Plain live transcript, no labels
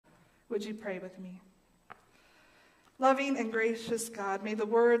Would you pray with me? Loving and gracious God, may the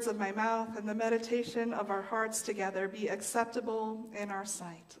words of my mouth and the meditation of our hearts together be acceptable in our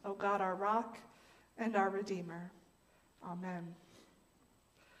sight. O God, our rock and our Redeemer. Amen.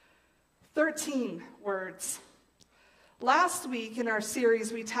 13 words. Last week in our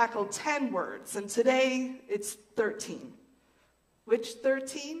series, we tackled 10 words, and today it's 13. Which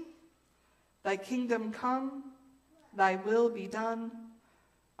 13? Thy kingdom come, thy will be done,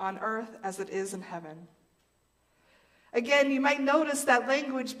 on earth as it is in heaven. Again, you might notice that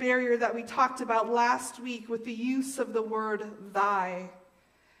language barrier that we talked about last week with the use of the word thy.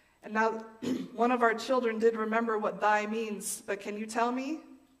 And now, one of our children did remember what thy means, but can you tell me?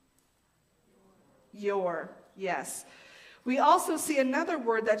 Your, yes. We also see another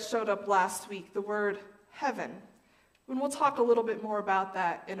word that showed up last week, the word heaven. And we'll talk a little bit more about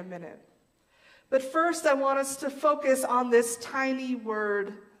that in a minute. But first, I want us to focus on this tiny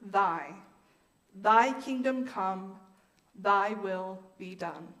word, thy. Thy kingdom come, thy will be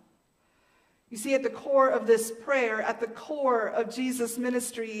done. You see, at the core of this prayer, at the core of Jesus'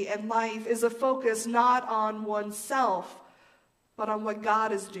 ministry and life is a focus not on oneself, but on what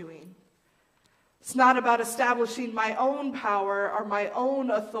God is doing. It's not about establishing my own power or my own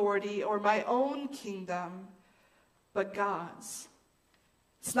authority or my own kingdom, but God's.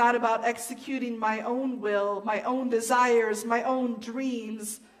 It's not about executing my own will, my own desires, my own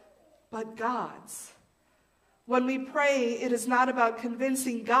dreams, but God's. When we pray, it is not about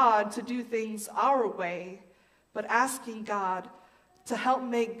convincing God to do things our way, but asking God to help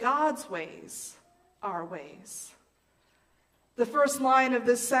make God's ways our ways. The first line of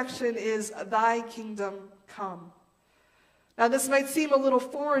this section is, thy kingdom come. Now, this might seem a little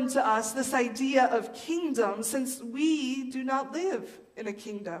foreign to us, this idea of kingdom, since we do not live in a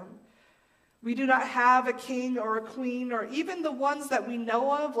kingdom. We do not have a king or a queen, or even the ones that we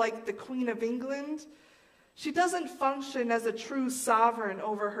know of, like the Queen of England. She doesn't function as a true sovereign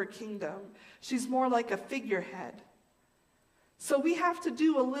over her kingdom. She's more like a figurehead. So we have to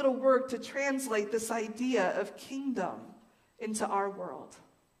do a little work to translate this idea of kingdom into our world.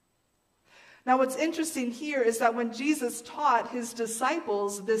 Now, what's interesting here is that when Jesus taught his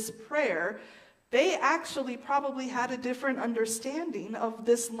disciples this prayer, they actually probably had a different understanding of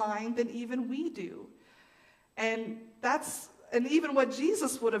this line than even we do. And even what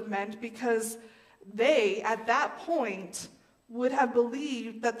Jesus would have meant, because they, at that point, would have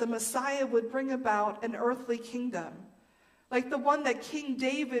believed that the Messiah would bring about an earthly kingdom, like the one that King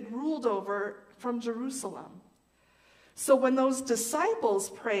David ruled over from Jerusalem. So when those disciples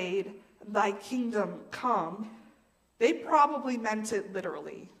prayed, thy kingdom come, they probably meant it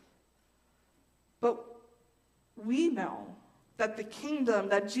literally. But we know that the kingdom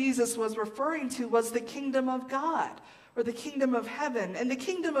that Jesus was referring to was the kingdom of God, or the kingdom of heaven. And the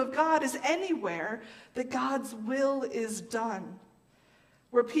kingdom of God is anywhere that God's will is done,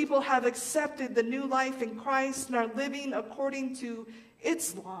 where people have accepted the new life in Christ and are living according to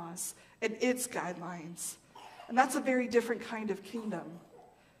its laws and its guidelines. And that's a very different kind of kingdom.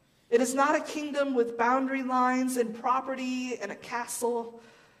 It is not a kingdom with boundary lines and property and a castle.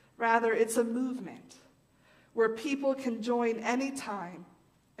 Rather, it's a movement where people can join anytime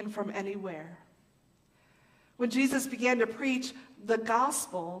and from anywhere. When Jesus began to preach the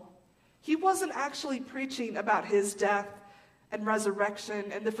gospel, he wasn't actually preaching about his death and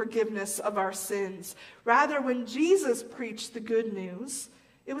resurrection and the forgiveness of our sins. Rather, when Jesus preached the good news,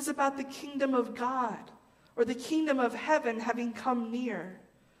 it was about the kingdom of God, or the kingdom of heaven having come near.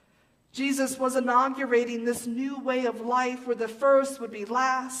 Jesus was inaugurating this new way of life where the first would be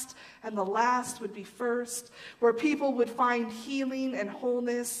last and the last would be first, where people would find healing and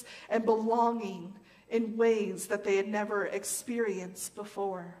wholeness and belonging in ways that they had never experienced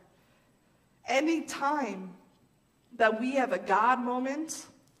before. Any time that we have a God moment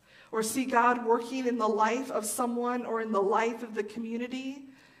or see God working in the life of someone or in the life of the community,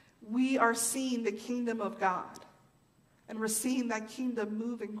 we are seeing the kingdom of God, and we're seeing that kingdom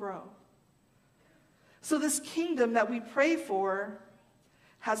move and grow. So this kingdom that we pray for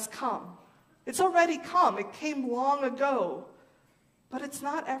has come. It's already come. It came long ago, but it's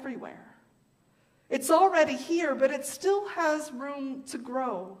not everywhere. It's already here, but it still has room to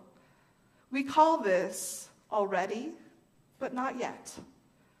grow. We call this already, but not yet.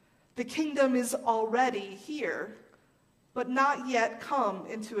 The kingdom is already here, but not yet come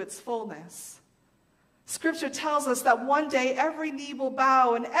into its fullness. Scripture tells us that one day every knee will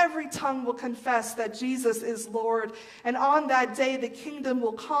bow and every tongue will confess that Jesus is Lord. And on that day, the kingdom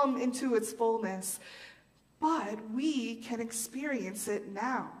will come into its fullness. But we can experience it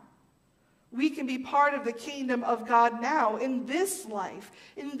now. We can be part of the kingdom of God now, in this life,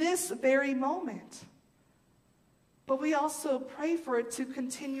 in this very moment. But we also pray for it to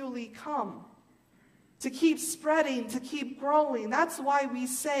continually come, to keep spreading, to keep growing. That's why we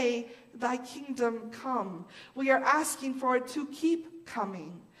say, thy kingdom come. We are asking for it to keep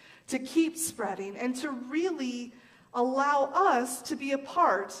coming, to keep spreading, and to really allow us to be a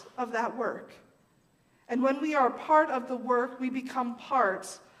part of that work. And when we are a part of the work, we become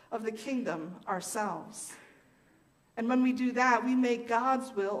part of the kingdom ourselves. And when we do that, we make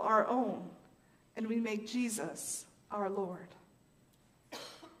God's will our own, and we make Jesus our Lord.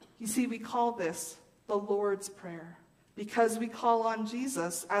 You see, we call this the Lord's Prayer because we call on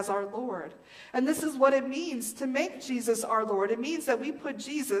Jesus as our Lord. And this is what it means to make Jesus our Lord. It means that we put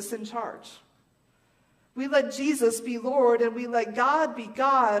Jesus in charge. We let Jesus be Lord, and we let God be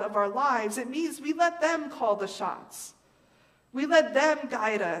God of our lives. It means we let them call the shots. We let them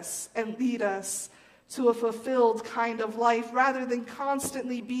guide us and lead us to a fulfilled kind of life rather than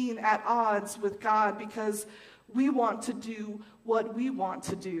constantly being at odds with God because we want to do what we want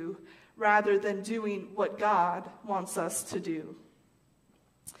to do rather than doing what God wants us to do.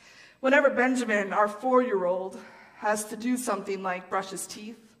 Whenever Benjamin, our 4-year-old, has to do something like brush his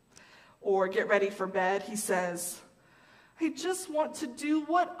teeth or get ready for bed, he says, I just want to do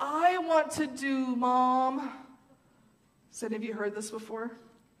what I want to do, Mom. Has any of you heard this before?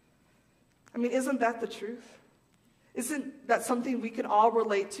 I mean, isn't that the truth? Isn't that something we can all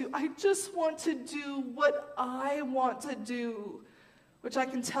relate to? I just want to do what I want to do, which I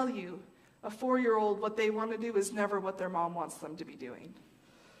can tell you, a 4-year-old, what they want to do is never what their mom wants them to be doing.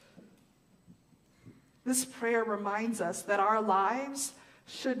 This prayer reminds us that our lives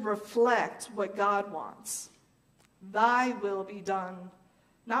should reflect what God wants. Thy will be done,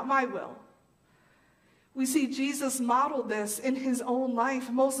 not my will. We see Jesus model this in his own life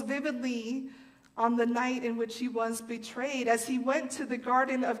most vividly on the night in which he was betrayed. As he went to the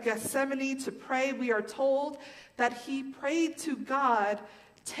Garden of Gethsemane to pray, we are told that he prayed to God,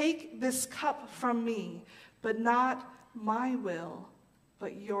 take this cup from me, but not my will,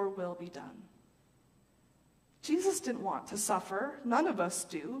 but your will be done. Jesus didn't want to suffer. None of us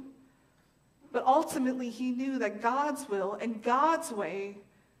do. But ultimately, he knew that God's will and God's way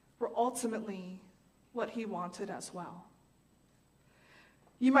were ultimately what he wanted as well.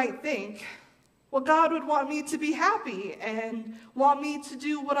 You might think, well, God would want me to be happy and want me to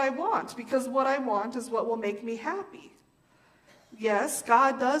do what I want because what I want is what will make me happy. Yes,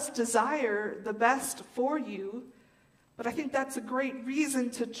 God does desire the best for you, but I think that's a great reason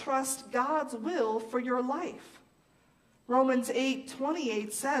to trust God's will for your life. Romans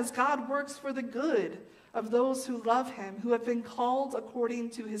 8:28 says, God works for the good of those who love him, who have been called according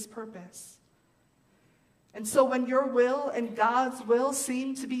to his purpose. And so when your will and God's will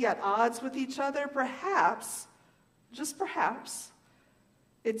seem to be at odds with each other, perhaps, just perhaps,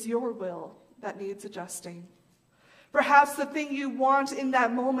 it's your will that needs adjusting. Perhaps the thing you want in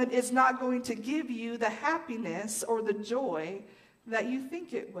that moment is not going to give you the happiness or the joy that you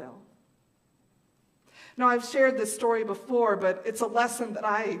think it will. Now, I've shared this story before, but it's a lesson that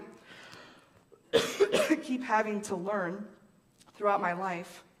I keep having to learn throughout my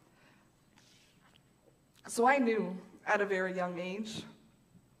life. So I knew at a very young age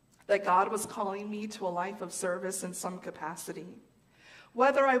that God was calling me to a life of service in some capacity.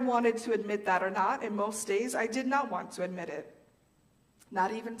 Whether I wanted to admit that or not, in most days, I did not want to admit it,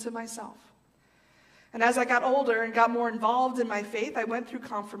 not even to myself. And as I got older and got more involved in my faith, I went through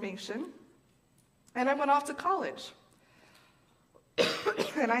confirmation, and I went off to college.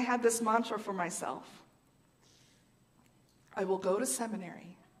 And I had this mantra for myself. I will go to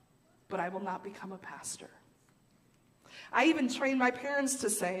seminary, but I will not become a pastor. I even trained my parents to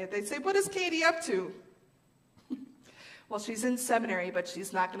say it. They'd say, what is Katie up to? Well, she's in seminary, but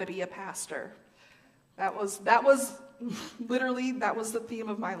she's not going to be a pastor. That was literally, that was the theme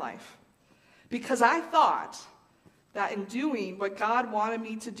of my life. Because I thought that in doing what God wanted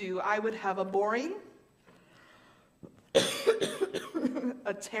me to do, I would have a boring,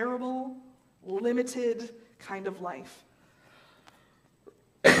 a terrible, limited kind of life.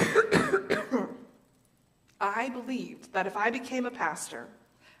 I believed that if I became a pastor,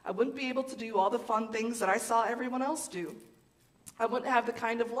 I wouldn't be able to do all the fun things that I saw everyone else do. I wouldn't have the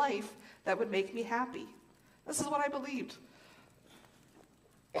kind of life that would make me happy. This is what I believed.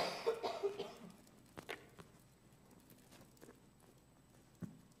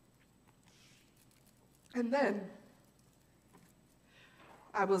 And then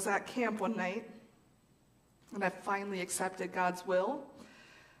I was at camp one night, and I finally accepted God's will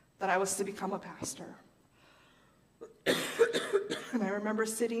that I was to become a pastor. And I remember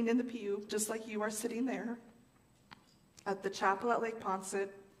sitting in the pew, just like you are sitting there, at the chapel at Lake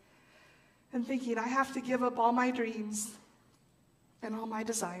Poncet, and thinking, I have to give up all my dreams and all my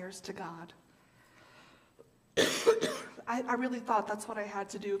desires to God. I really thought that's what I had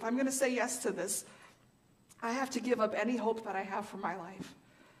to do. If I'm going to say yes to this, I have to give up any hope that I have for my life.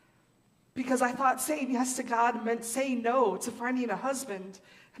 Because I thought saying yes to God meant saying no to finding a husband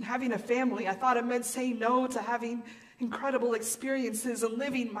and having a family. I thought it meant saying no to having incredible experiences and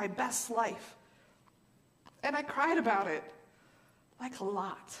living my best life. And I cried about it, like a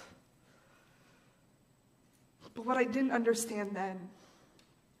lot. But what I didn't understand then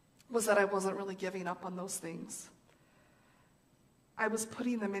was that I wasn't really giving up on those things. I was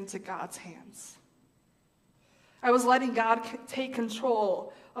putting them into God's hands. I was letting God take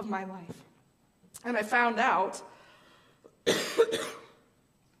control of my life. And I found out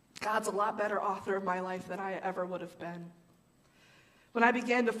God's a lot better author of my life than I ever would have been. When I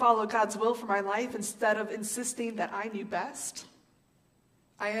began to follow God's will for my life instead of insisting that I knew best,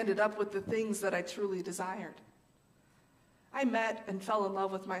 I ended up with the things that I truly desired. I met and fell in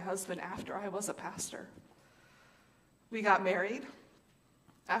love with my husband after I was a pastor. We got married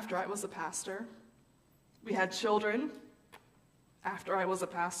after I was a pastor. We had children after I was a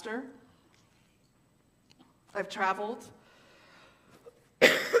pastor. I've traveled.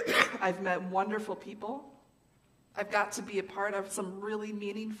 I've met wonderful people. I've got to be a part of some really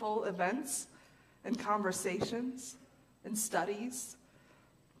meaningful events and conversations and studies.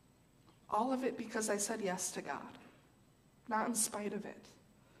 All of it because I said yes to God, not in spite of it.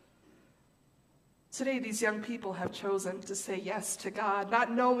 Today, these young people have chosen to say yes to God,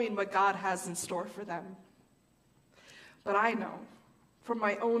 not knowing what God has in store for them. But I know from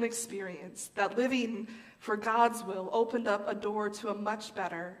my own experience that living for God's will opened up a door to a much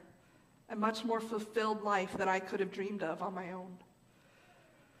better and much more fulfilled life that I could have dreamed of on my own.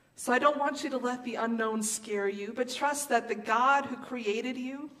 So I don't want you to let the unknown scare you, but trust that the God who created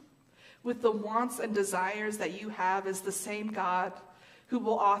you with the wants and desires that you have is the same God who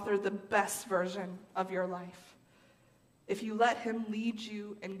will author the best version of your life if you let him lead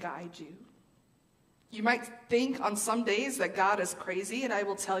you and guide you. You might think on some days that God is crazy, and I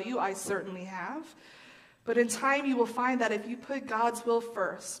will tell you I certainly have. But in time you will find that if you put God's will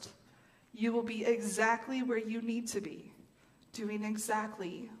first, you will be exactly where you need to be, doing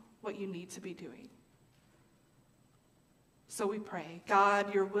exactly what you need to be doing. So we pray,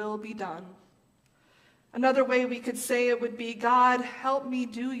 God, your will be done. Another way we could say it would be, God, help me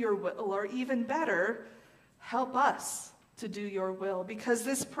do your will, or even better, help us to do your will, because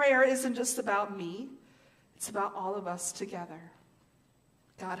this prayer isn't just about me, it's about all of us together.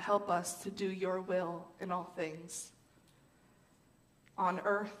 God, help us to do your will in all things, on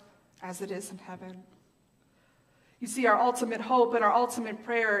earth as it is in heaven. You see, our ultimate hope and our ultimate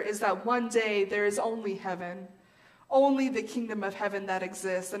prayer is that one day there is only heaven, only the kingdom of heaven that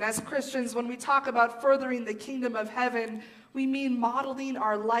exists. And as Christians, when we talk about furthering the kingdom of heaven, we mean modeling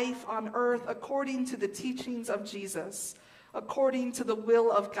our life on earth according to the teachings of Jesus, according to the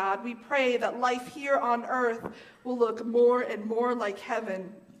will of God. We pray that life here on earth will look more and more like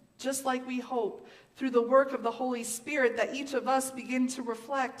heaven, just like we hope through the work of the Holy Spirit that each of us begin to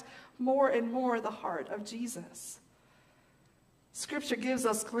reflect more and more the heart of Jesus. Scripture gives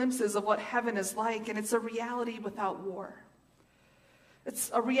us glimpses of what heaven is like, and it's a reality without war. It's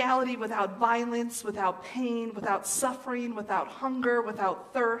a reality without violence, without pain, without suffering, without hunger,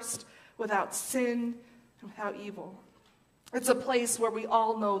 without thirst, without sin, and without evil. It's a place where we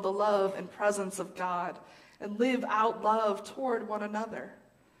all know the love and presence of God and live out love toward one another.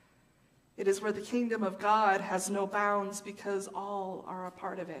 It is where the kingdom of God has no bounds because all are a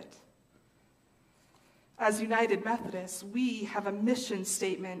part of it. As United Methodists, we have a mission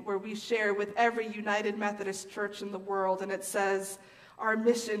statement where we share with every United Methodist church in the world, and it says, our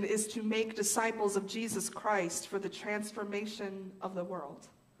mission is to make disciples of Jesus Christ for the transformation of the world.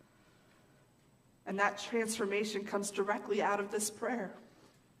 And that transformation comes directly out of this prayer,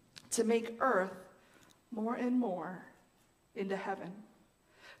 to make earth more and more into heaven.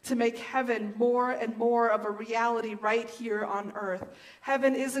 To make heaven more and more of a reality right here on earth.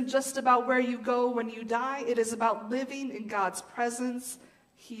 Heaven isn't just about where you go when you die. It is about living in God's presence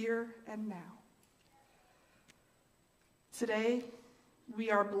here and now. Today,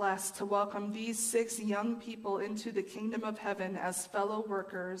 we are blessed to welcome these 6 young people into the kingdom of heaven as fellow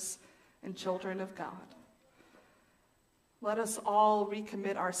workers and children of God. Let us all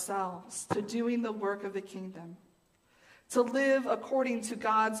recommit ourselves to doing the work of the kingdom, to live according to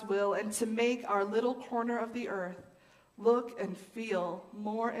God's will, and to make our little corner of the earth look and feel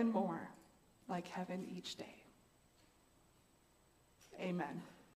more and more like heaven each day. Amen.